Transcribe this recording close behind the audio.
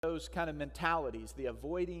those kind of mentalities, the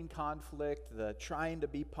avoiding conflict, the trying to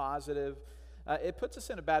be positive, it puts us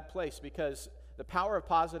in a bad place because the power of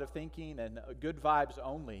positive thinking and good vibes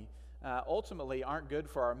only ultimately aren't good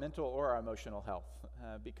for our mental or our emotional health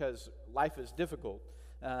because life is difficult.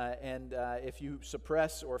 And if you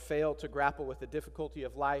suppress or fail to grapple with the difficulty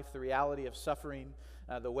of life, the reality of suffering,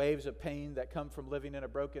 the waves of pain that come from living in a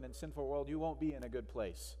broken and sinful world, you won't be in a good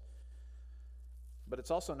place. But it's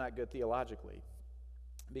also not good theologically,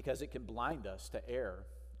 because it can blind us to error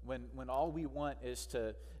when all we want is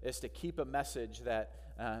to keep a message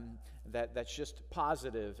that's just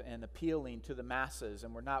positive and appealing to the masses,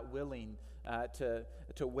 and we're not willing to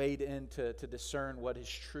wade in to discern what is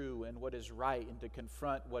true and what is right, and to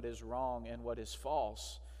confront what is wrong and what is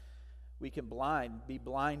false. We can be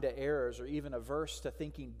blind to errors, or even averse to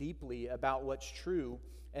thinking deeply about what's true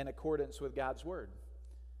in accordance with God's Word.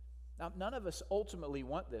 Now, none of us ultimately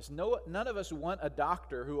want this. None of us want a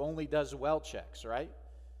doctor who only does well checks, right?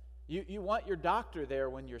 You want your doctor there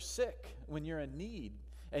when you're sick, when you're in need,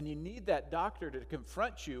 and you need that doctor to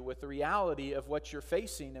confront you with the reality of what you're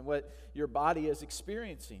facing and what your body is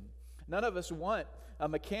experiencing. None of us want a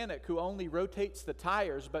mechanic who only rotates the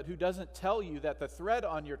tires, but who doesn't tell you that the thread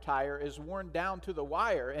on your tire is worn down to the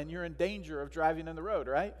wire and you're in danger of driving on the road,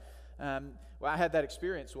 right? Well, I had that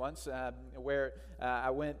experience once where we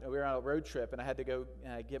were on a road trip and I had to go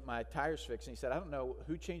get my tires fixed. And he said, "I don't know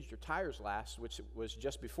who changed your tires last," which was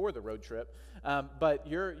just before the road trip, but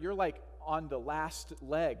you're like on the last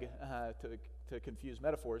leg, to confuse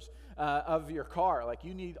metaphors, of your car. Like,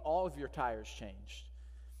 you need all of your tires changed.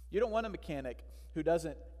 You don't want a mechanic who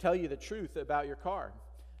doesn't tell you the truth about your car.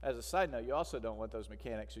 As a side note, you also don't want those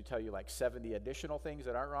mechanics who tell you like 70 additional things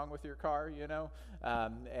that aren't wrong with your car,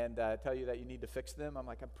 and tell you that you need to fix them. I'm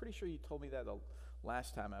like, I'm pretty sure you told me that the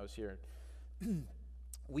last time I was here.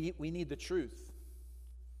 We need the truth.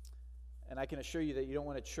 And I can assure you that you don't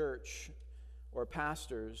want a church or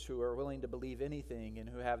pastors who are willing to believe anything and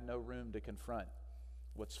who have no room to confront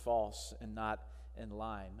what's false and not in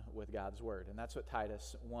line with God's Word. And that's what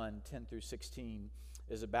Titus 1:10 through 16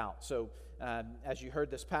 is about. So as you heard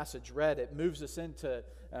this passage read, it moves us into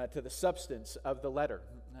to the substance of the letter.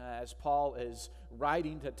 As Paul is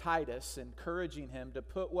writing to Titus, encouraging him to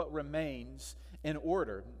put what remains in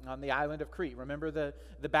order on the island of Crete. Remember the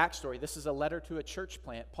backstory. This is a letter to a church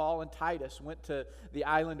plant. Paul and Titus went to the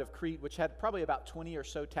island of Crete, which had probably about 20 or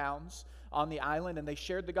so towns on the island, and they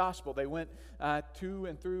shared the gospel. They went to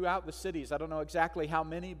and throughout the cities. I don't know exactly how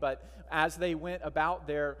many, but as they went about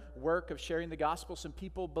their work of sharing the gospel, some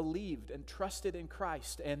people believed and trusted in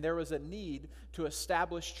Christ, and there was a need to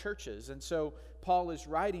establish churches. And so Paul is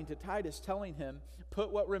writing to Titus, telling him, put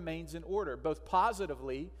what remains in order, both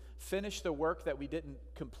positively, finish the work that we didn't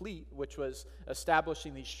complete, which was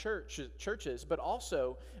establishing these churches, but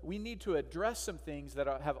also we need to address some things that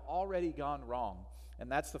have already gone wrong.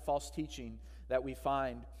 And that's the false teaching that we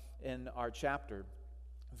find in our chapter.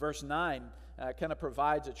 Verse 9 kind of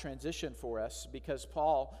provides a transition for us, because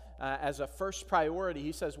Paul, as a first priority,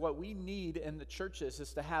 he says what we need in the churches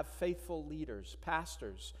is to have faithful leaders,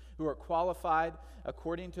 pastors, who are qualified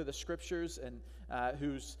according to the Scriptures and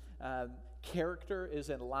whose character is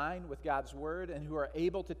in line with God's Word and who are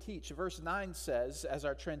able to teach. Verse 9 says, as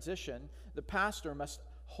our transition, the pastor must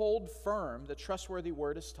hold firm the trustworthy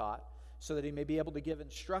word is taught, so that he may be able to give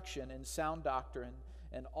instruction in sound doctrine,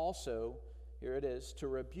 and also, here it is, to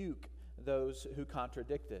rebuke those who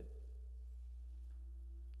contradict it.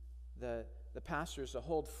 The pastor is to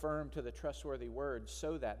hold firm to the trustworthy word,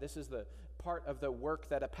 so that this is the part of the work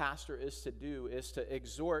that a pastor is to do, is to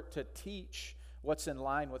exhort, to teach what's in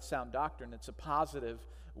line with sound doctrine. It's a positive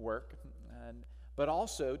work, but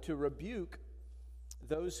also to rebuke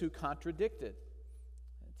those who contradict it,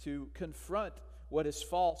 to confront what is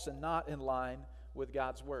false and not in line with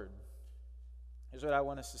God's Word. Here's what I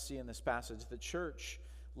want us to see in this passage. The church,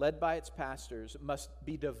 led by its pastors, must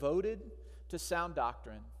be devoted to sound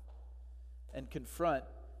doctrine and confront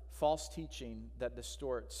false teaching that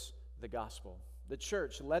distorts the gospel. The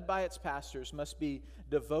church, led by its pastors, must be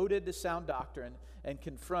devoted to sound doctrine and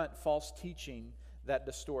confront false teaching that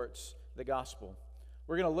distorts the gospel.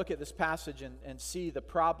 We're going to look at this passage and see the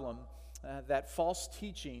problem that false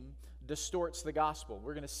teaching distorts the gospel.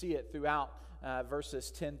 We're going to see it throughout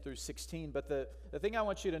verses 10 through 16. But the thing I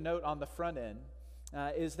want you to note on the front end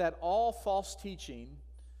is that all false teaching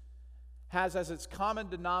has as its common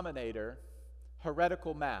denominator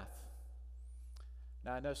heretical math.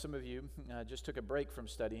 Now, I know some of you just took a break from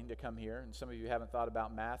studying to come here, and some of you haven't thought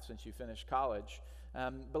about math since you finished college.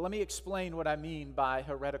 But let me explain what I mean by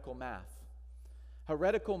heretical math.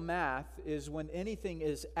 Heretical math is when anything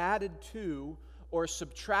is added to or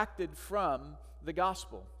subtracted from the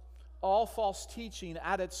gospel. All false teaching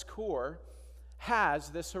at its core has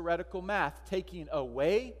this heretical math, taking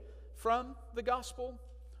away from the gospel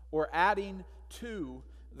or adding to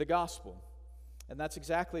the gospel. And that's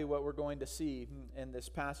exactly what we're going to see in this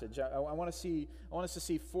passage. I want us to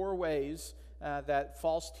see four ways that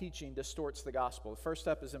false teaching distorts the gospel. The first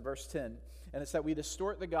step is in verse 10, and it's that we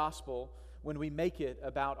distort the gospel when we make it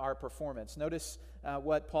about our performance. Notice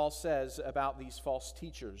what Paul says about these false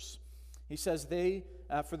teachers. He says,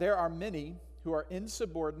 for there are many who are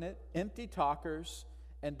insubordinate, empty talkers,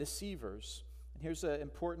 and deceivers. And here's an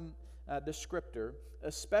important descriptor,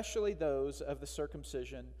 especially those of the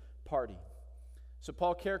circumcision party. So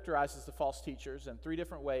Paul characterizes the false teachers in three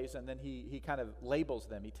different ways, and then he kind of labels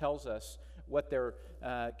them. He tells us what their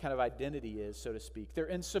kind of identity is, so to speak. They're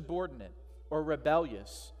insubordinate or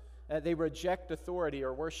rebellious. They reject authority,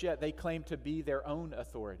 or worse yet, they claim to be their own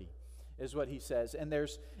authority, is what he says. And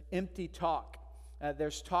there's empty talk.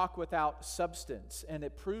 There's talk without substance, and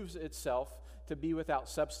it proves itself to be without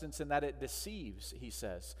substance in that it deceives, he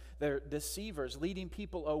says. They're deceivers, leading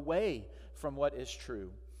people away from what is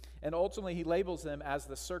true. And ultimately, he labels them as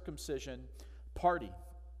the circumcision party.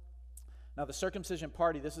 Now, the circumcision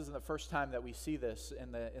party, this isn't the first time that we see this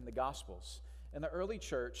in the Gospels. In the early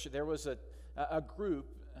church, there was a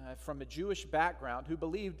group from a Jewish background who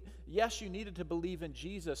believed, yes, you needed to believe in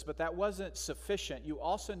Jesus, but that wasn't sufficient. You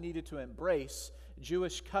also needed to embrace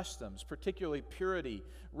Jewish customs, particularly purity,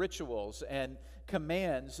 rituals, and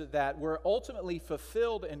commands that were ultimately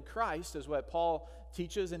fulfilled in Christ, is what Paul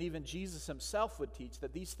teaches, and even Jesus himself would teach,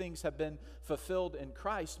 that these things have been fulfilled in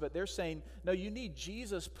Christ. But they're saying, no, you need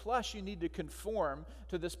Jesus, plus you need to conform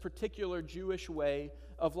to this particular Jewish way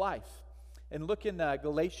of life. And look in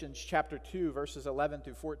Galatians chapter 2, verses 11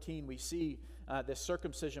 through 14, we see this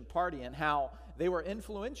circumcision party and how they were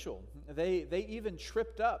influential. They even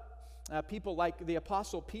tripped up people like the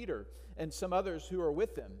Apostle Peter and some others who are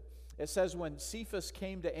with them. It says when Cephas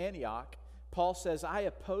came to Antioch, Paul says, I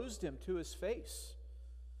opposed him to his face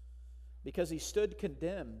because he stood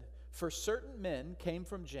condemned. For certain men came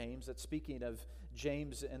from James, that's speaking of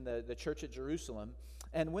James in the church at Jerusalem,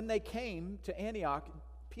 and when they came to Antioch,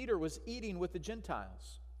 Peter was eating with the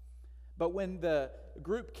Gentiles. But when the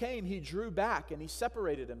group came, he drew back and he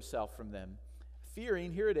separated himself from them,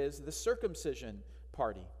 fearing, here it is, the circumcision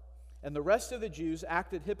party. And the rest of the Jews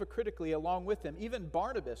acted hypocritically along with him. Even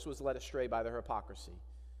Barnabas was led astray by their hypocrisy.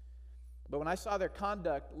 But when I saw their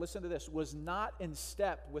conduct, listen to this, was not in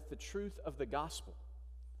step with the truth of the gospel.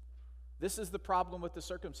 This is the problem with the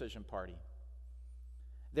circumcision party.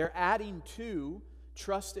 They're adding to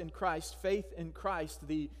trust in Christ, faith in Christ,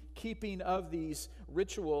 the keeping of these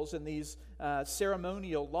rituals and these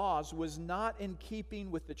ceremonial laws was not in keeping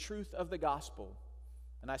with the truth of the gospel.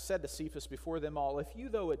 And I said to Cephas before them all, if you,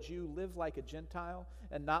 though a Jew, live like a Gentile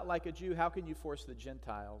and not like a Jew, how can you force the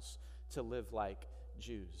Gentiles to live like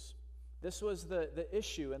Jews? This was the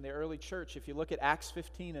issue in the early church. If you look at Acts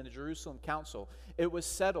 15 and the Jerusalem Council, it was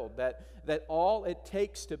settled that all it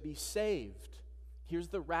takes to be saved, here's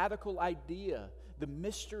the radical idea, the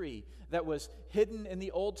mystery that was hidden in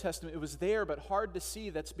the Old Testament, it was there but hard to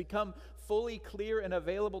see, that's become fully clear and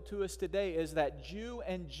available to us today, is that Jew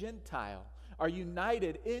and Gentile are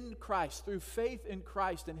united in Christ through faith in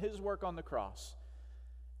Christ and his work on the cross.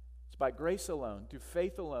 It's by grace alone, through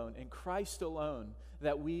faith alone, in Christ alone,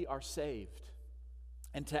 that we are saved.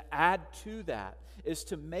 And to add to that is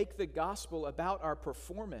to make the gospel about our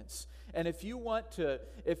performance. And if you want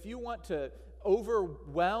to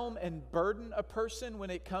overwhelm and burden a person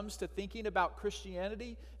when it comes to thinking about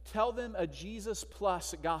Christianity, tell them a Jesus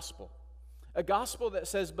plus gospel. A gospel that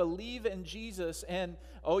says believe in Jesus and,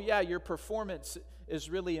 oh yeah, your performance is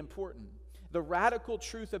really important. The radical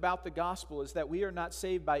truth about the gospel is that we are not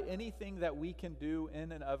saved by anything that we can do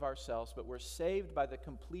in and of ourselves, but we're saved by the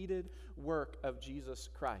completed work of Jesus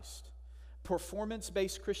Christ.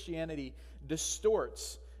 Performance-based Christianity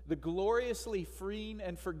distorts the gloriously freeing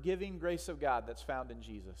and forgiving grace of God that's found in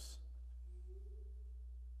Jesus.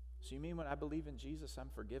 So you mean when I believe in Jesus, I'm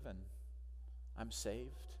forgiven? I'm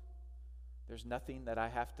saved? There's nothing that I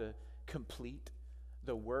have to complete?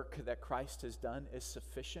 The work that Christ has done is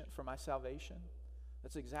sufficient for my salvation?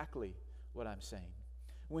 That's exactly what I'm saying.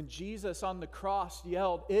 When Jesus on the cross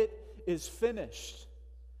yelled, "It is finished,"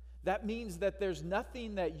 that means that there's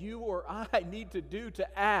nothing that you or I need to do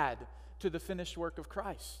to add to the finished work of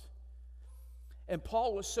Christ. And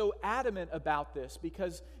Paul was so adamant about this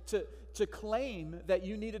because to claim that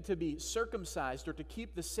you needed to be circumcised or to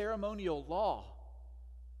keep the ceremonial law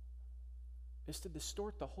is to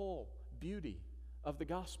distort the whole beauty of the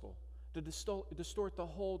gospel. to distort the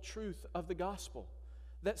whole truth of the gospel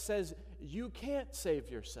that says you can't save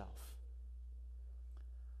yourself.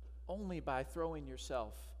 Only by throwing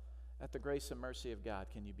yourself at the grace and mercy of God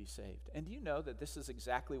can you be saved. And do you know that this is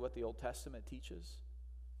exactly what the Old Testament teaches?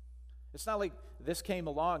 It's not like this came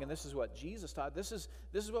along and this is what Jesus taught. This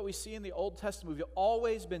is what we see in the Old Testament. We've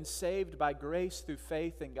always been saved by grace through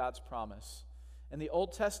faith in God's promise. In the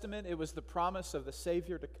Old Testament, it was the promise of the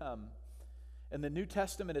Savior to come. In the New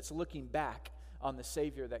Testament, it's looking back on the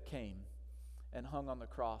Savior that came and hung on the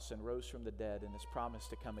cross and rose from the dead and is promised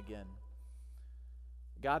to come again.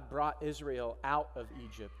 God brought Israel out of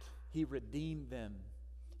Egypt. He redeemed them.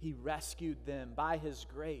 He rescued them by His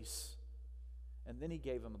grace. And then He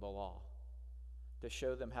gave them the law to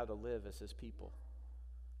show them how to live as His people.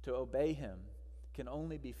 To obey Him can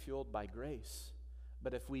only be fueled by grace.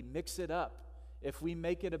 But if we mix it up, if we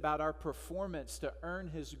make it about our performance to earn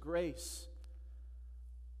His grace,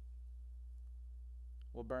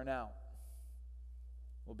 we'll burn out.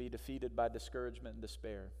 We'll be defeated by discouragement and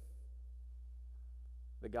despair.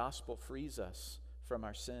 The gospel frees us from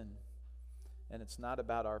our sin, and it's not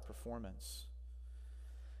about our performance.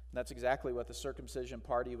 And that's exactly what the circumcision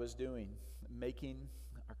party was doing, making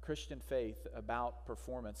our Christian faith about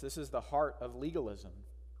performance. This is the heart of legalism.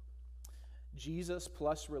 Jesus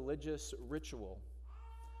plus religious ritual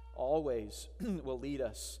always will lead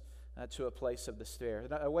us to a place of despair.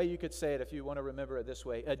 A way you could say it, if you want to remember it this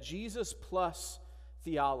way, a Jesus plus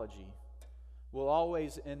theology will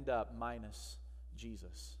always end up minus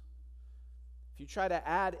Jesus. If you try to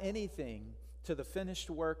add anything to the finished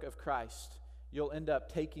work of Christ, you'll end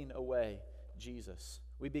up taking away Jesus.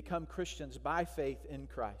 We become Christians by faith in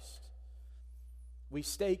Christ. We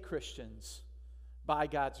stay Christians by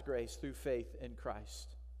God's grace through faith in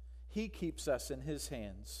Christ. He keeps us in His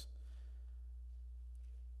hands.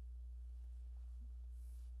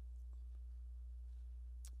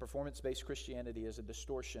 Performance-based Christianity is a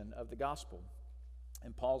distortion of the gospel.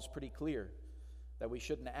 And Paul's pretty clear that we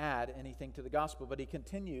shouldn't add anything to the gospel. But he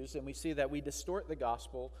continues, and we see that we distort the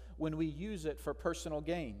gospel when we use it for personal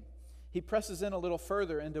gain. He presses in a little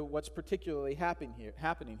further into what's particularly happening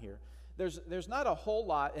here. There's not a whole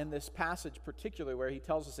lot in this passage particularly where he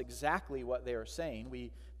tells us exactly what they are saying.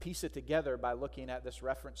 We piece it together by looking at this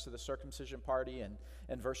reference to the circumcision party,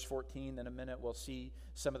 and verse 14 in a minute we'll see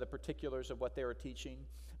some of the particulars of what they were teaching.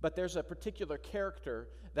 But there's a particular character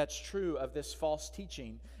that's true of this false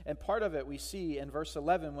teaching. And part of it we see in verse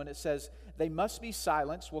 11 when it says, they must be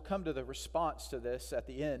silenced. We'll come to the response to this at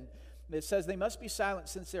the end. It says they must be silent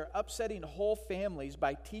since they're upsetting whole families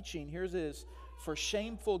by teaching, here's this, for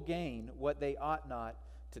shameful gain what they ought not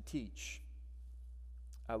to teach.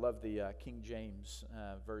 I love the King James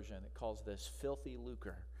version. It calls this filthy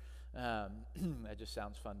lucre. That just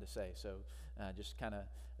sounds fun to say. So just kind of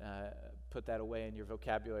put that away in your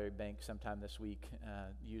vocabulary bank sometime this week.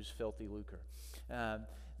 Use filthy lucre.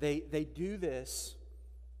 They do this,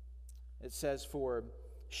 it says, for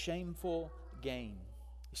shameful gain.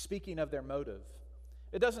 Speaking of their motive.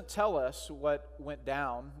 It doesn't tell us what went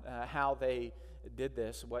down, how they did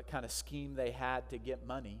this, what kind of scheme they had to get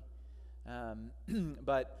money.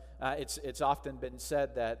 But it's often been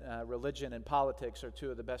said that religion and politics are two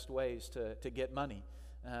of the best ways to get money.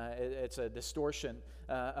 It's a distortion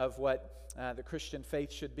of what the Christian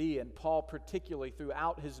faith should be. And Paul, particularly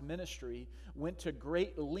throughout his ministry, went to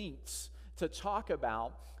great lengths to talk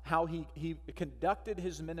about how he conducted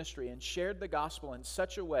his ministry and shared the gospel in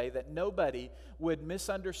such a way that nobody would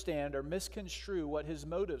misunderstand or misconstrue what his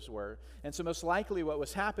motives were. And so most likely what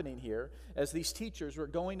was happening here, as these teachers were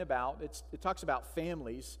going about, it talks about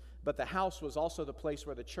families, but the house was also the place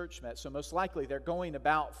where the church met. So most likely they're going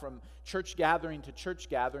about from church gathering to church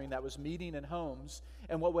gathering that was meeting in homes.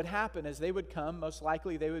 And what would happen is they would come, most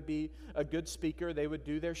likely they would be a good speaker, they would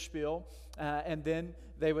do their spiel, and then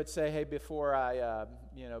they would say, hey, before I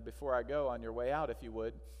go on your way out, if you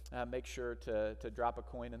would, make sure to drop a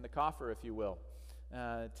coin in the coffer, if you will,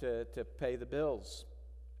 to pay the bills.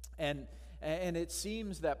 And it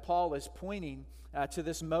seems that Paul is pointing to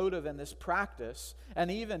this motive and this practice,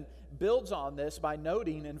 and even builds on this by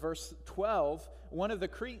noting in verse 12, one of the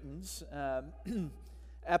Cretans,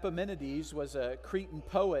 Epimenides, was a Cretan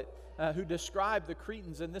poet who described the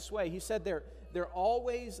Cretans in this way. He said they're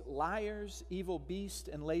always liars, evil beasts,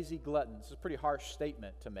 and lazy gluttons. It's a pretty harsh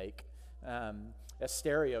statement to make, a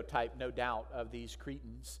stereotype, no doubt, of these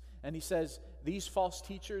Cretans. And he says these false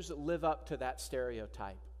teachers live up to that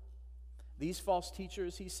stereotype. These false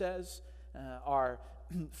teachers, he says, are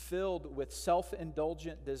filled with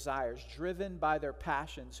self-indulgent desires, driven by their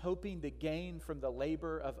passions, hoping to gain from the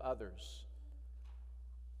labor of others.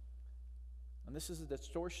 And this is a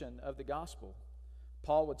distortion of the gospel.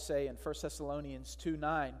 Paul would say in 1 Thessalonians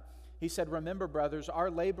 2:9, he said, "Remember, brothers, our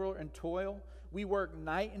labor and toil, we work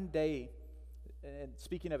night and day," and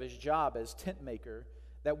speaking of his job as tent maker,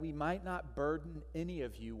 "that we might not burden any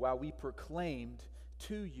of you while we proclaimed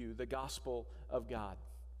to you the gospel of God."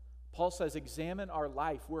 Paul says, examine our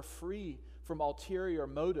life. We're free from ulterior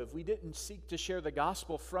motive. We didn't seek to share the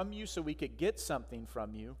gospel from you so we could get something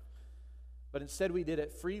from you, but instead we did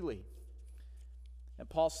it freely. And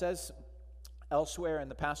Paul says elsewhere in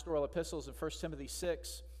the pastoral epistles in 1 Timothy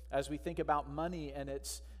 6, as we think about money and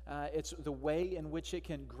it's the way in which it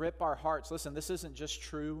can grip our hearts. Listen, this isn't just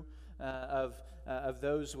true of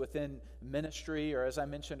those within ministry or, as I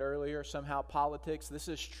mentioned earlier, somehow politics. This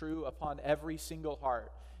is true upon every single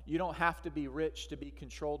heart. You don't have to be rich to be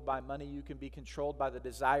controlled by money. You can be controlled by the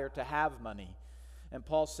desire to have money. And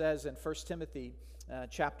Paul says in 1 Timothy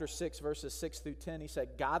chapter 6, verses 6 through 10, he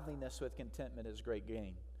said, "Godliness with contentment is great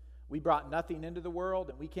gain. We brought nothing into the world,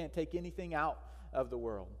 and we can't take anything out of the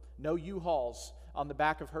world." No U-Hauls on the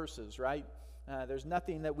back of hearses, right? There's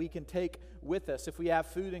nothing that we can take with us. If we have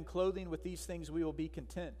food and clothing, with these things we will be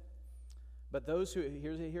content. But those who,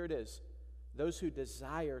 here it is, those who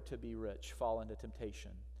desire to be rich fall into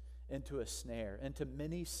temptation, into a snare, into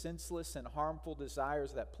many senseless and harmful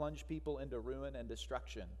desires that plunge people into ruin and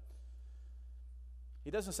destruction. He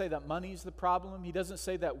doesn't say that money's the problem. He doesn't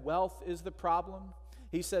say that wealth is the problem.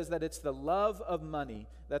 He says that it's the love of money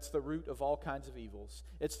that's the root of all kinds of evils.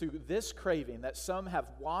 It's through this craving that some have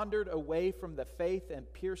wandered away from the faith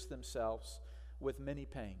and pierced themselves with many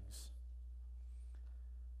pangs.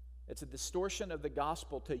 It's a distortion of the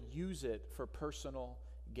gospel to use it for personal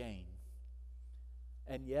gain.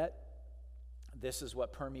 And yet, this is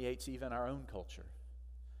what permeates even our own culture.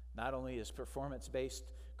 Not only is performance-based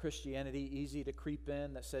Christianity easy to creep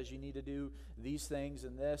in that says you need to do these things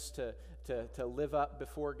and this to live up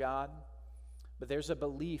before God, but there's a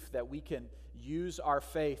belief that we can use our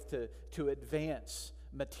faith to advance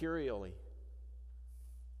materially.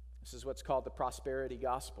 This is what's called the prosperity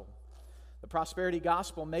gospel. The prosperity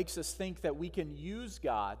gospel makes us think that we can use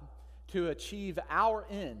God to achieve our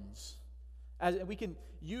ends. We can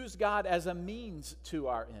use God as a means to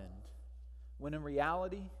our end, when in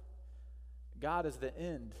reality, God is the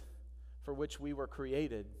end for which we were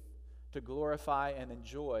created to glorify and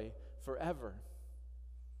enjoy forever.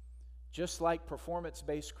 Just like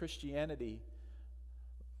performance-based Christianity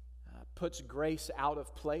puts grace out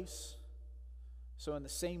of place, so in the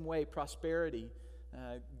same way, prosperity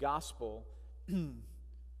gospel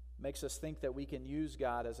makes us think that we can use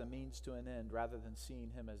God as a means to an end rather than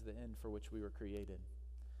seeing Him as the end for which we were created.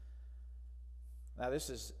 Now,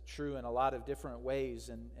 this is true in a lot of different ways,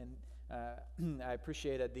 and I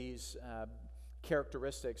appreciated these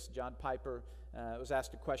characteristics. John Piper was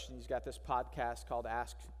asked a question. He's got this podcast called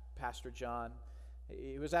Ask Pastor John.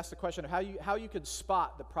 He was asked the question of how you could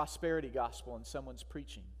spot the prosperity gospel in someone's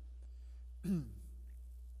preaching.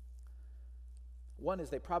 One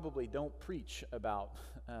is they probably don't preach about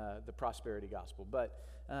the prosperity gospel, but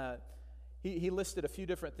he listed a few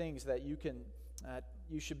different things that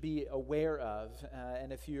you should be aware of,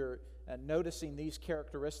 and if you're noticing these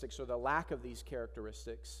characteristics or the lack of these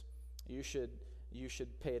characteristics, you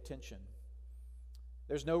should pay attention.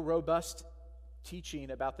 There's no robust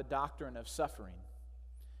teaching about the doctrine of suffering.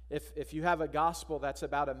 If you have a gospel that's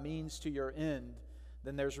about a means to your end,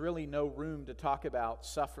 then there's really no room to talk about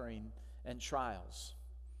suffering and trials,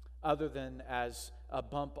 other than as a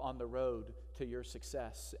bump on the road to your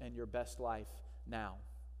success and your best life now.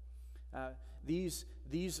 These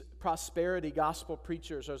prosperity gospel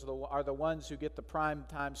preachers are the ones who get the prime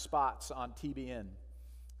time spots on TBN,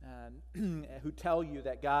 who tell you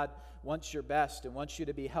that God wants your best and wants you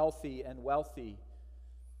to be healthy and wealthy.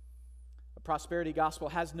 The prosperity gospel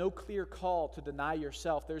has no clear call to deny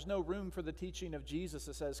yourself. There's no room for the teaching of Jesus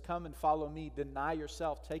that says, "Come and follow me, deny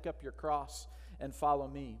yourself, take up your cross and follow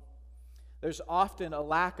me." There's often a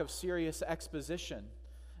lack of serious exposition,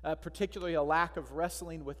 particularly a lack of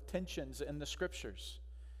wrestling with tensions in the Scriptures.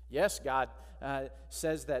 Yes, God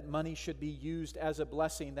says that money should be used as a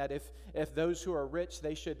blessing, that if those who are rich,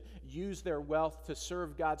 they should use their wealth to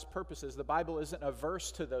serve God's purposes. The Bible isn't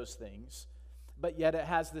averse to those things, but yet it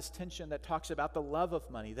has this tension that talks about the love of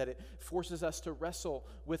money, that it forces us to wrestle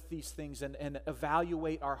with these things and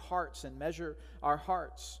evaluate our hearts and measure our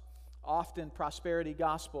hearts. Often prosperity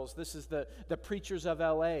gospels, this is the preachers of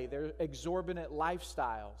LA, their exorbitant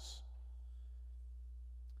lifestyles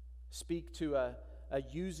speak to a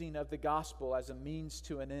using of the gospel as a means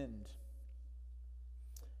to an end.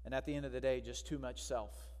 And at the end of the day, just too much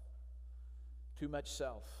self. Too much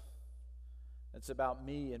self. It's about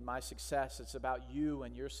me and my success. It's about you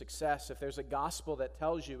and your success. If there's a gospel that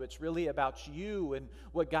tells you it's really about you and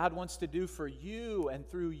what God wants to do for you and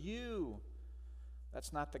through you,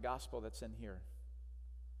 that's not the gospel that's in here.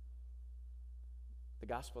 The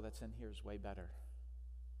gospel that's in here is way better.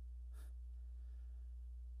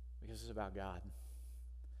 Because it's about God.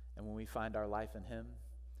 And when we find our life in Him,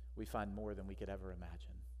 we find more than we could ever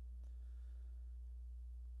imagine.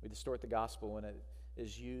 We distort the gospel when it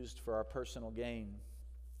is used for our personal gain.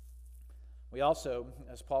 We also,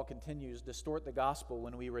 as Paul continues, distort the gospel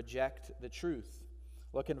when we reject the truth.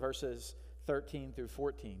 Look in verses 13 through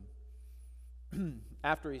 14.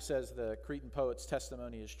 After he says the Cretan poet's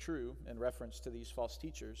testimony is true in reference to these false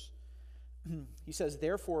teachers, he says,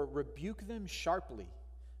 "Therefore rebuke them sharply,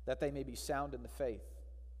 that they may be sound in the faith."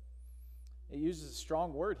 It uses a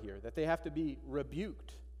strong word here, that they have to be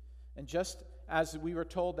rebuked. And just as we were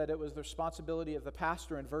told that it was the responsibility of the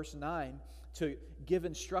pastor in verse 9 to give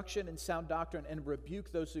instruction in sound doctrine and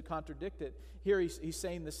rebuke those who contradict it, here he's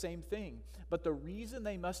saying the same thing. But the reason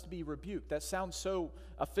they must be rebuked, that sounds so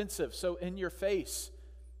offensive, so in your face,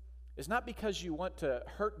 is not because you want to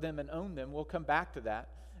hurt them and own them. We'll come back to that.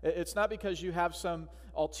 It's not because you have some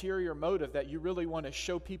ulterior motive that you really want to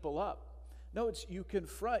show people up. No, it's you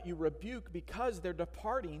confront, you rebuke because they're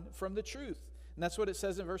departing from the truth. And that's what it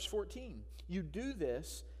says in verse 14. You do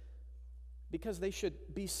this because they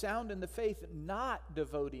should be sound in the faith, not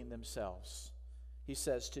devoting themselves, he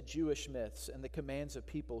says, to Jewish myths and the commands of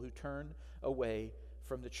people who turn away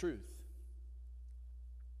from the truth.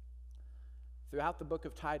 Throughout the book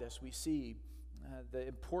of Titus, we see the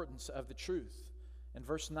importance of the truth. In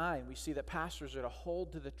verse 9, we see that pastors are to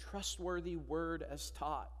hold to the trustworthy word as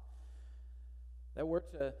taught. That we're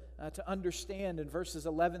to understand in verses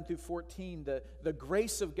 11 through 14 the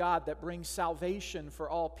grace of God that brings salvation for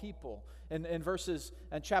all people. In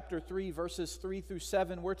chapter 3, verses 3 through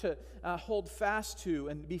 7, we're to hold fast to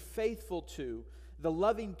and be faithful to the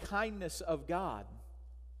loving kindness of God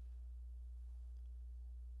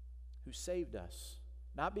who saved us,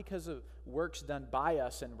 not because of works done by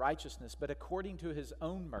us in righteousness, but according to His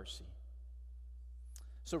own mercy.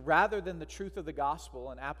 So rather than the truth of the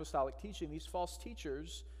gospel and apostolic teaching, these false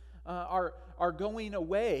teachers are going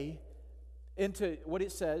away into what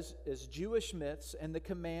it says is Jewish myths and the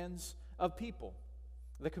commands of people,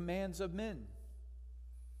 the commands of men.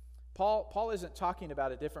 Paul isn't talking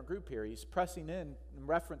about a different group here. He's pressing in and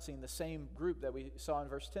referencing the same group that we saw in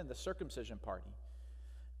verse 10, the circumcision party.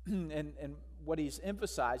 And what he's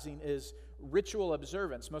emphasizing is ritual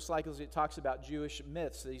observance. Most likely it talks about Jewish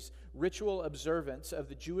myths, these ritual observance of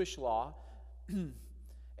the Jewish law.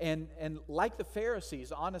 And like the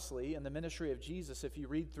Pharisees, honestly, in the ministry of Jesus, if you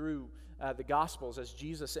read through the Gospels as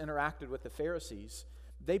Jesus interacted with the Pharisees,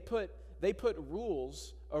 they put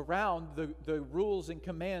rules around the rules and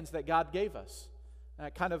commands that God gave us.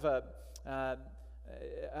 Kind of a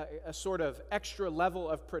sort of extra level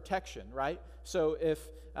of protection, right? So if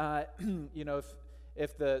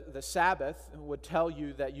the Sabbath would tell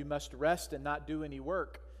you that you must rest and not do any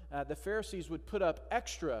work, the Pharisees would put up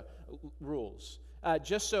extra rules,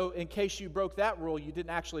 just so in case you broke that rule, you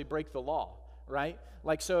didn't actually break the law, right?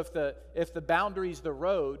 Like, so if the boundary's the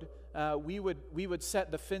road, we would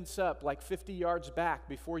set the fence up like 50 yards back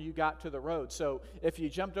before you got to the road. So if you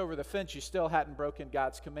jumped over the fence, you still hadn't broken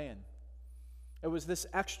God's command. It was this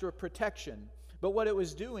extra protection. But what it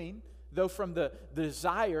was doing, though from the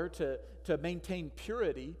desire to maintain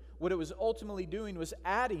purity, what it was ultimately doing was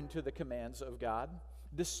adding to the commands of God,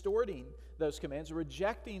 distorting those commands,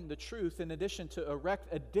 rejecting the truth in addition to erect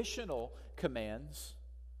additional commands,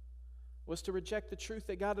 was to reject the truth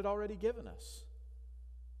that God had already given us.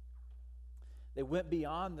 They went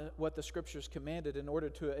beyond what the Scriptures commanded in order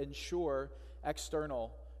to ensure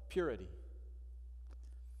external purity.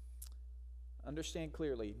 Understand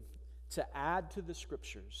clearly, to add to the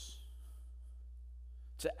Scriptures,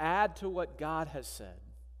 to add to what God has said,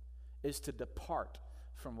 is to depart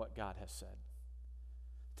from what God has said.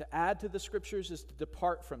 To add to the Scriptures is to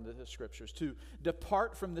depart from the Scriptures. To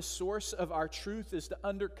depart from the source of our truth is to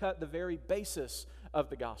undercut the very basis of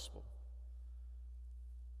the gospel.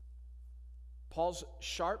 Paul's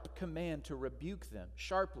sharp command to rebuke them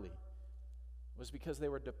sharply was because they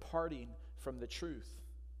were departing from the truth,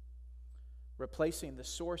 replacing the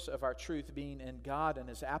source of our truth being in God and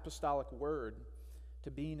His apostolic word to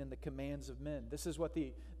being in the commands of men. This is what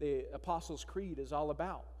the Apostles' Creed is all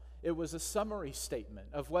about. It was a summary statement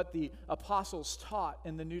of what the apostles taught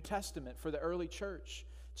in the New Testament for the early church,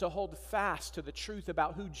 to hold fast to the truth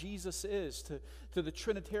about who Jesus is, to the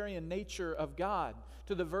Trinitarian nature of God,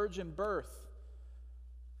 to the virgin birth,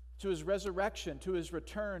 to his resurrection, to his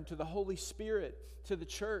return, to the Holy Spirit, to the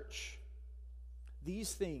church.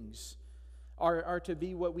 These things are to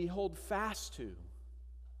be what we hold fast to.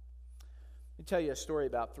 Let me tell you a story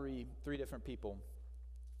about three different people.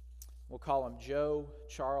 We'll call them Joe,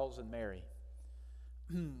 Charles, and Mary.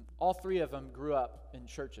 All three of them grew up in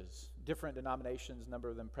churches, different denominations, a number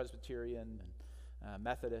of them Presbyterian and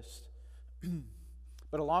Methodist.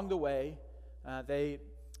 But along the way,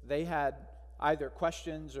 they had either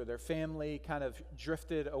questions or their family kind of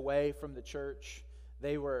drifted away from the church.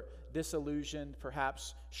 They were disillusioned,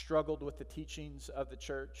 perhaps struggled with the teachings of the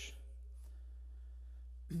church.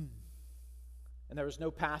 And there was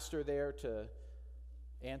no pastor there to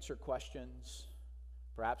answer questions,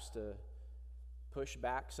 perhaps to push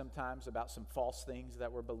back sometimes about some false things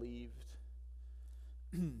that were believed.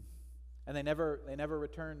 And they never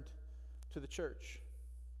returned to the church.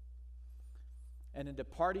 And in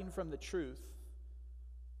departing from the truth,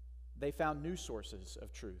 they found new sources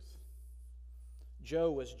of truth.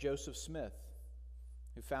 Joe was Joseph Smith,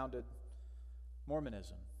 who founded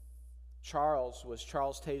Mormonism. Charles was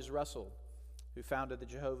Charles Taze Russell, who founded the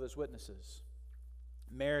Jehovah's Witnesses.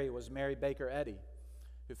 Mary was Mary Baker Eddy,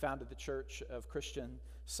 who founded the Church of Christian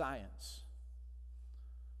Science.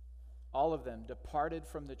 All of them departed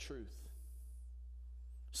from the truth,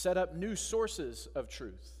 set up new sources of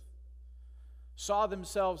truth, saw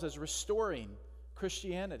themselves as restoring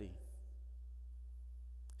Christianity,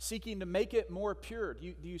 seeking to make it more pure.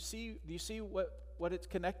 Do you see what it's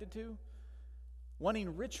connected to?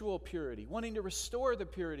 Wanting ritual purity, wanting to restore the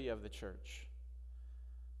purity of the church.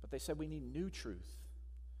 But they said we need new truth.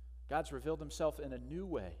 God's revealed himself in a new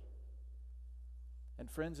way. And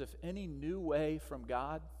friends, if any new way from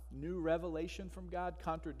God, new revelation from God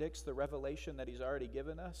contradicts the revelation that he's already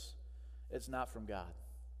given us, it's not from God.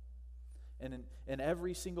 And in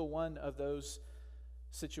every single one of those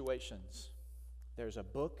situations, there's a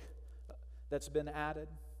book that's been added.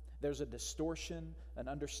 There's a distortion, an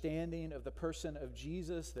understanding of the person of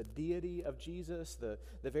Jesus, the deity of Jesus, the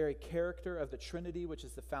very character of the Trinity, which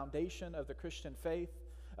is the foundation of the Christian faith,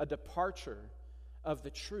 a departure of the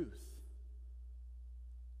truth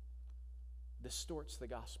distorts the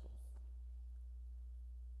gospel.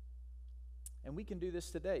 And we can do this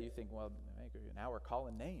today. You think, well, now we're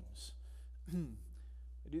calling names.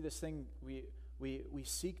 We do this thing, we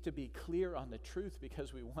seek to be clear on the truth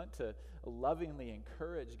because we want to lovingly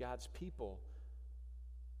encourage God's people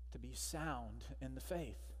to be sound in the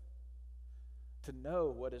faith, to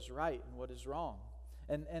know what is right and what is wrong.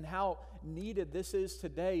 And how needed this is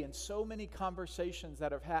today in so many conversations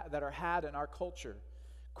that are had in our culture,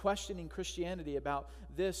 questioning Christianity about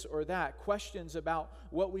this or that, questions about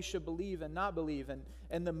what we should believe and not believe.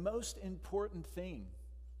 And the most important thing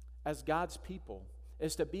as God's people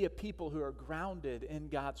is to be a people who are grounded in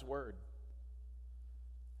God's word,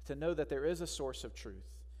 to know that there is a source of truth.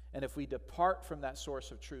 And if we depart from that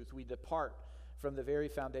source of truth, we depart from the very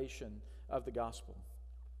foundation of the gospel.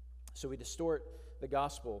 So we distort the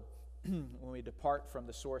gospel when we depart from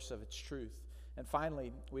the source of its truth. And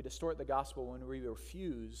finally, we distort the gospel when we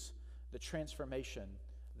refuse the transformation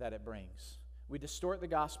that it brings. We distort the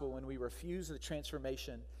gospel when we refuse the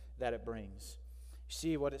transformation that it brings. You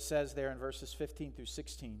see what it says there in verses 15 through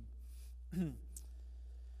 16.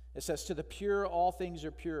 It says, "To the pure all things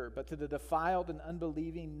are pure, but to the defiled and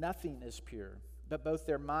unbelieving nothing is pure. But both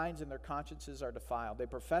their minds and their consciences are defiled. They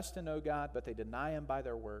profess to know God, but they deny him by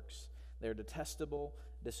their works. They are detestable,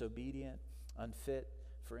 disobedient, unfit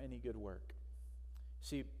for any good work."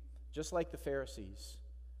 See, just like the Pharisees,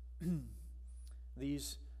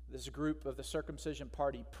 this group of the circumcision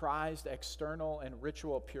party prized external and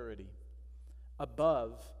ritual purity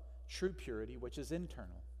above true purity, which is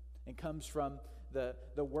internal and comes from the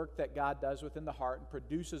work that God does within the heart and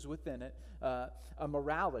produces within it a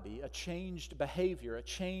morality, a changed behavior, a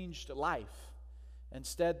changed life.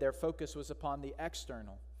 Instead, their focus was upon the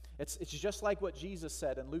external. It's just like what Jesus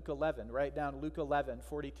said in Luke 11. Write down Luke 11,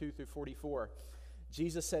 42 through 44.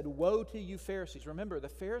 Jesus said, "Woe to you Pharisees." Remember, the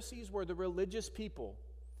Pharisees were the religious people.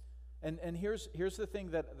 And here's the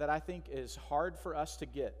thing that I think is hard for us to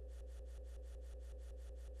get.